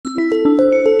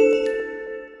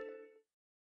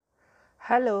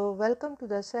Hello, welcome to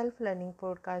the Self-Learning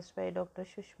Podcast by Dr.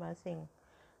 Sushma Singh.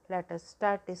 Let us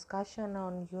start discussion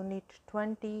on Unit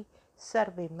 20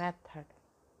 Survey Method.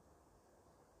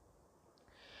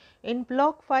 In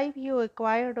Block 5, you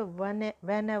acquired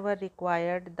whenever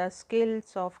required the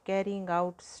skills of carrying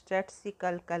out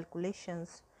statistical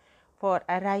calculations for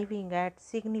arriving at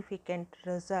significant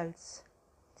results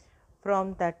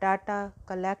from the data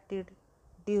collected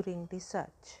during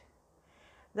research.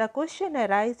 The question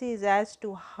arises as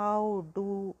to how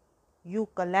do you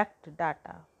collect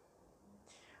data?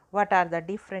 What are the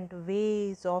different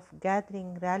ways of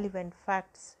gathering relevant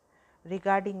facts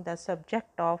regarding the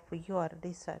subject of your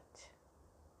research?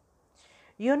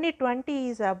 Unit 20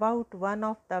 is about one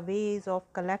of the ways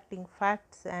of collecting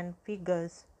facts and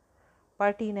figures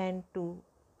pertinent to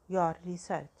your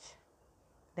research.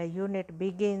 The unit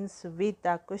begins with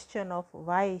the question of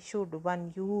why should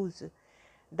one use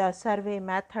the survey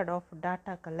method of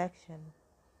data collection.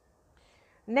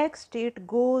 Next, it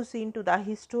goes into the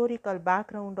historical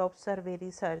background of survey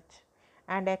research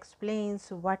and explains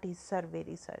what is survey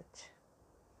research.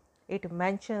 It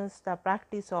mentions the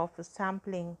practice of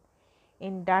sampling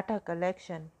in data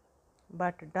collection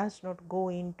but does not go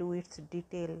into its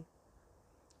detail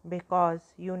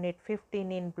because Unit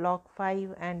 15 in Block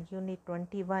 5 and Unit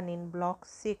 21 in Block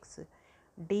 6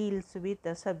 deals with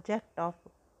the subject of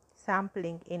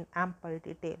sampling in ample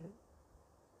detail.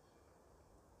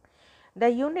 The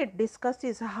unit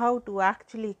discusses how to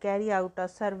actually carry out a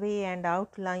survey and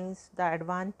outlines the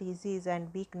advantages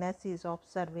and weaknesses of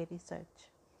survey research.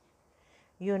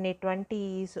 Unit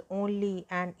 20 is only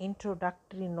an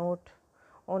introductory note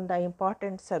on the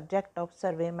important subject of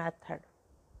survey method.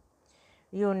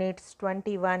 Units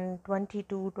 21,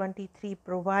 22, 23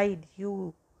 provide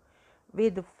you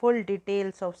with full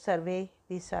details of survey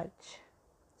research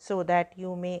so that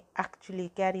you may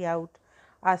actually carry out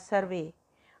a survey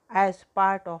as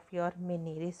part of your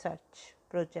mini research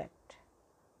project.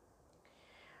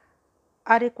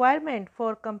 A requirement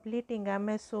for completing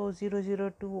MSO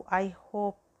 002, I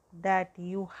hope that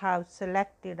you have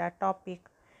selected a topic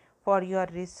for your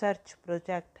research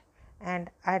project and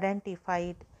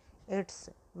identified its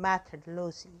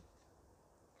methodology.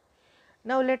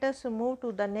 Now let us move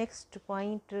to the next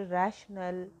point,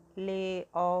 rational lay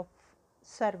of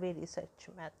survey research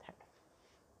method.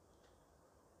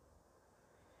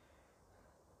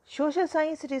 Social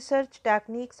science research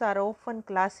techniques are often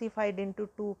classified into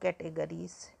two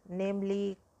categories,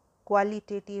 namely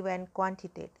qualitative and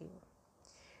quantitative.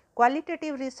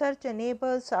 Qualitative research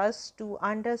enables us to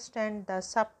understand the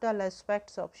subtle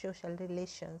aspects of social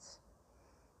relations.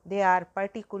 They are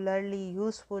particularly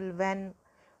useful when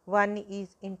one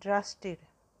is interested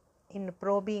in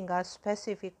probing a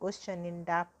specific question in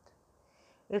depth,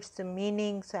 its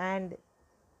meanings and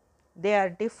their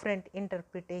different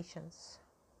interpretations.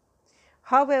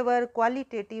 However,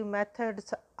 qualitative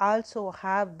methods also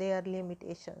have their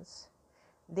limitations.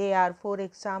 They are, for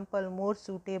example, more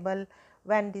suitable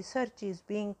when research is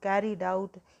being carried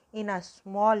out in a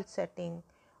small setting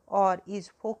or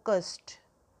is focused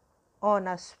on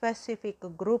a specific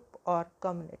group or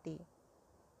community.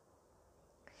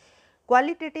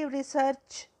 Qualitative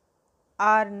research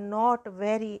are not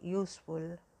very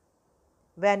useful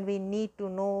when we need to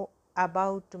know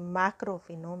about macro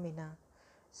phenomena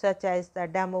such as the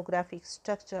demographic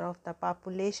structure of the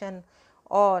population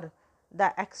or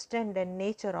the extent and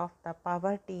nature of the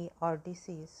poverty or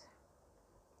disease.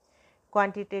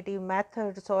 Quantitative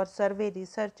methods or survey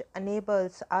research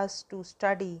enables us to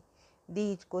study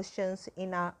these questions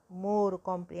in a more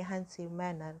comprehensive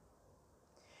manner.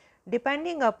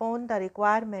 Depending upon the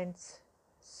requirements,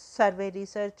 survey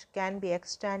research can be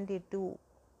extended to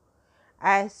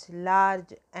as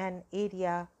large an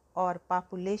area or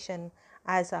population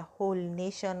as a whole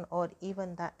nation or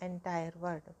even the entire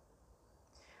world.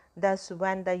 Thus,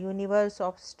 when the universe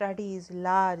of study is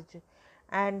large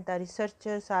and the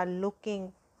researchers are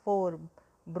looking for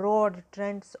broad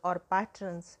trends or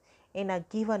patterns in a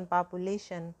given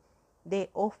population, they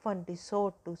often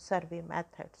resort to survey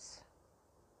methods.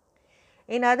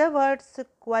 In other words,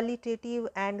 qualitative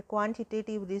and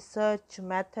quantitative research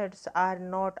methods are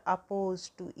not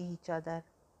opposed to each other.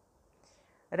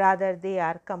 Rather, they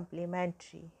are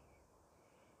complementary.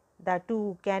 The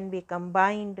two can be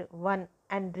combined, one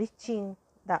enriching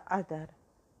the other.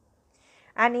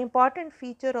 An important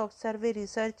feature of survey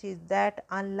research is that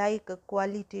unlike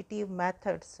qualitative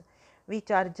methods,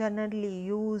 which are generally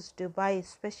used by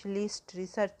specialist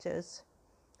researchers,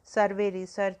 survey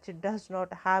research does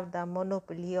not have the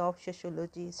monopoly of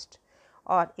sociologists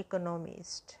or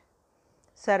economists.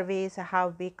 Surveys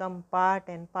have become part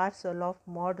and parcel of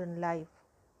modern life.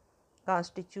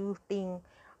 constituting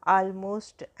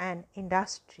almost an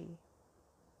industry.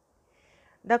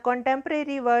 The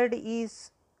contemporary world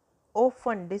is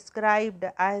often described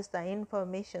as the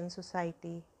information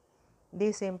society.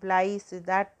 This implies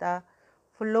that the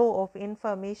flow of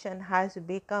information has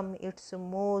become its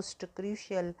most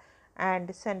crucial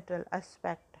and central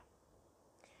aspect.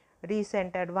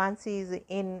 Recent advances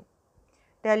in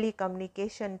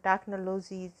telecommunication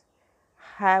technologies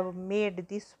have made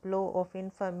this flow of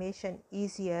information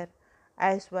easier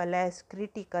as well as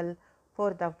critical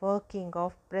for the working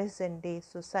of present day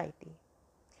society,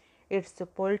 its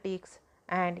politics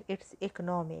and its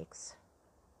economics.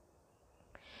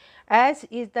 As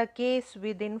is the case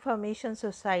with information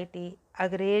society,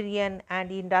 agrarian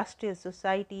and industrial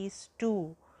societies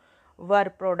too were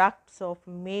products of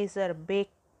major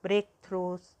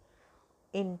breakthroughs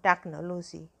in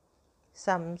technology.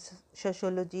 Some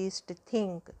sociologists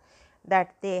think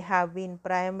that there have been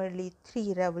primarily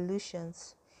three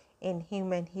revolutions in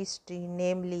human history,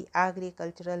 namely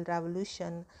agricultural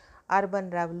revolution, urban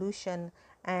revolution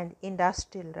and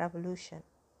industrial revolution.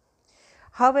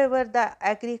 However, the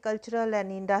agricultural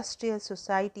and industrial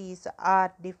societies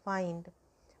are defined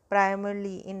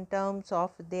primarily in terms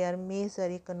of their major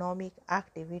economic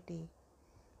activity,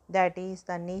 that is,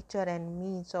 the nature and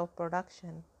means of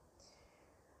production.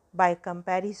 By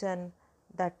comparison,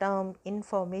 the term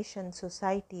information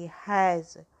society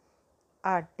has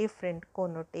a different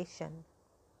connotation.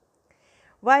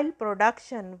 While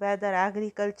production, whether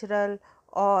agricultural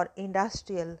or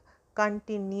industrial,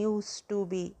 continues to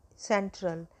be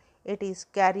central, it is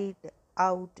carried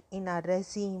out in a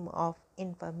regime of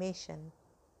information.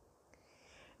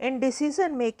 In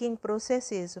decision making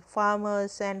processes,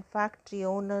 farmers and factory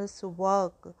owners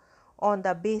work on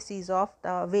the basis of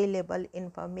the available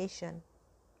information.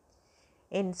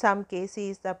 In some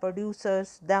cases, the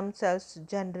producers themselves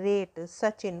generate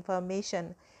such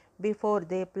information before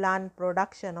they plan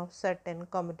production of certain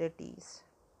commodities.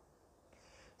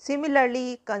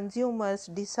 Similarly, consumers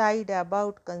decide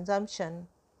about consumption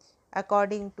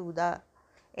according to the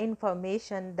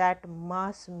information that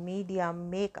mass media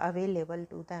make available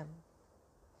to them.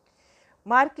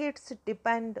 Markets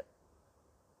depend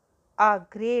a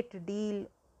great deal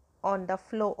on the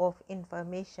flow of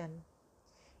information.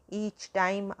 Each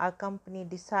time a company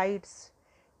decides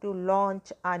to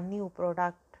launch a new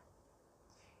product,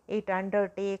 it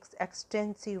undertakes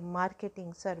extensive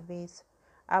marketing surveys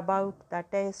about the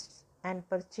tastes and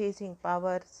purchasing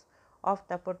powers of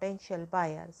the potential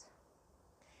buyers.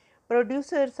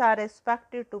 Producers are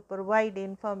expected to provide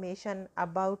information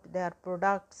about their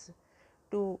products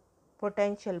to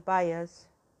potential buyers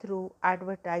through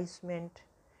advertisement,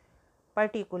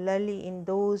 particularly in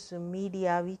those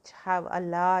media which have a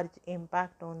large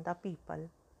impact on the people.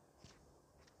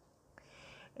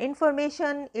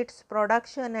 Information, its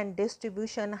production and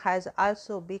distribution has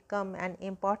also become an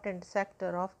important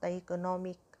sector of the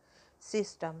economic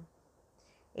system.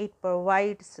 It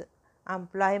provides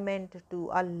employment to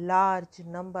a large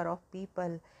number of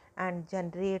people and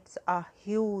generates a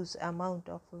huge amount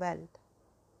of wealth.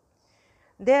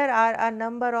 There are a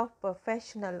number of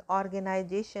professional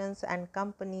organizations and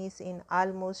companies in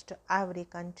almost every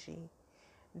country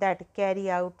that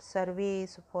carry out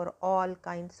surveys for all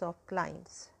kinds of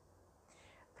clients,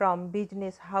 from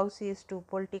business houses to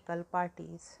political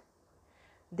parties.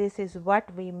 This is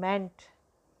what we meant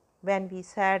when we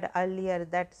said earlier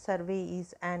that survey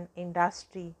is an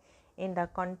industry in the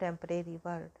contemporary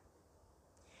world.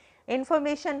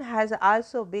 Information has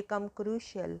also become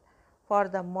crucial for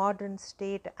the modern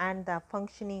state and the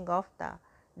functioning of the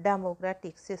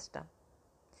democratic system.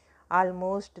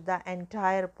 Almost the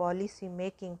entire policy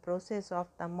making process of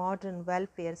the modern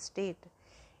welfare state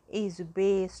is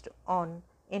based on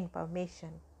information.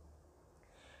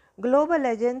 Global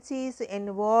agencies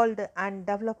involved in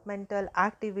developmental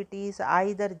activities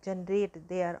either generate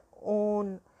their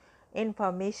own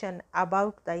information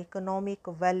about the economic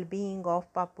well-being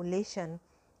of population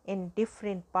in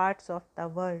different parts of the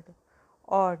world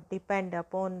or depend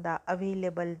upon the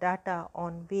available data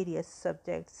on various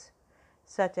subjects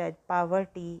such as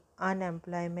poverty,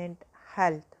 unemployment,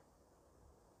 health.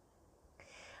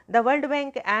 The World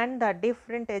Bank and the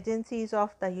different agencies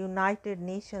of the United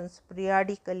Nations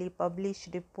periodically publish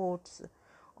reports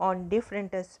on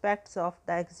different aspects of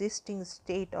the existing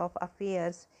state of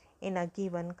affairs in a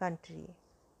given country.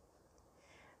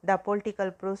 The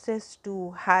political process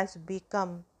too has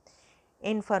become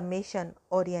information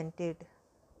oriented.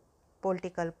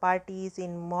 Political parties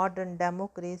in modern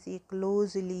democracy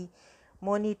closely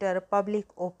monitor public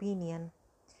opinion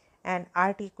and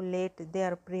articulate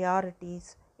their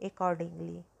priorities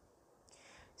accordingly.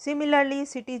 Similarly,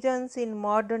 citizens in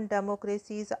modern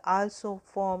democracies also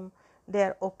form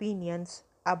their opinions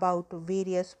about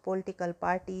various political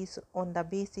parties on the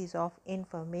basis of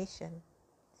information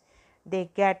they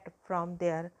get from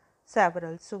their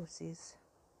several sources.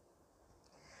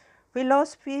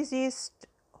 Philosophicists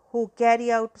who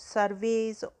carry out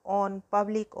surveys on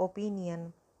public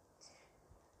opinion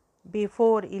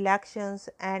before elections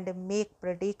and make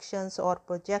predictions or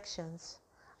projections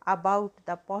about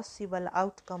the possible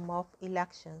outcome of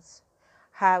elections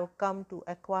have come to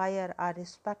acquire a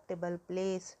respectable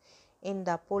place in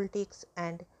the politics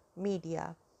and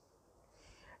media.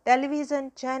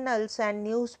 Television channels and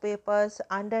newspapers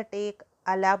undertake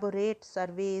elaborate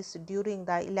surveys during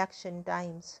the election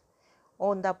times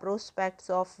on the prospects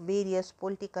of various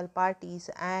political parties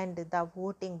and the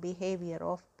voting behavior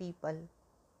of people.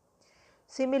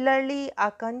 Similarly, a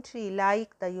country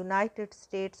like the United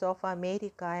States of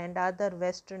America and other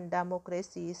Western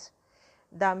democracies,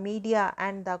 the media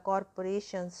and the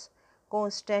corporations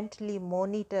constantly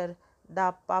monitor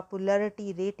the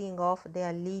popularity rating of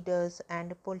their leaders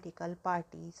and political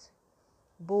parties,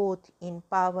 both in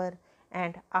power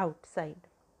and outside.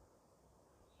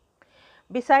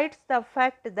 Besides the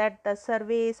fact that the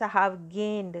surveys have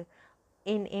gained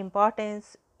in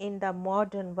importance in the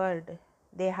modern world,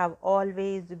 they have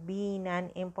always been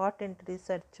an important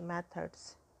research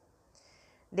methods.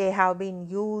 They have been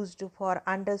used for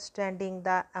understanding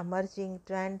the emerging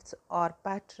trends or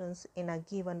patterns in a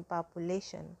given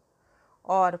population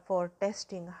or for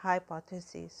testing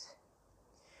hypotheses.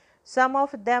 Some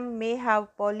of them may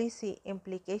have policy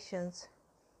implications,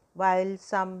 while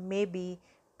some may be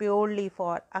purely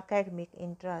for academic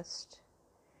interest.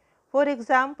 For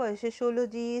example,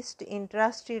 sociologists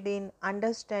interested in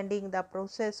understanding the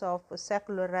process of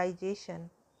secularization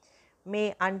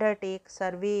may undertake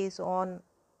surveys on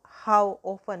how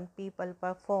often people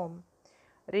perform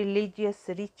religious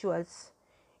rituals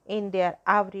in their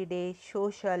everyday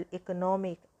social,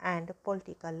 economic, and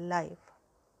political life.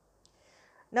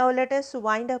 Now, let us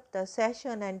wind up the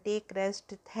session and take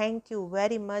rest. Thank you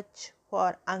very much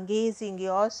for engaging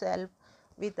yourself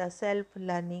with the self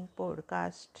learning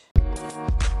podcast.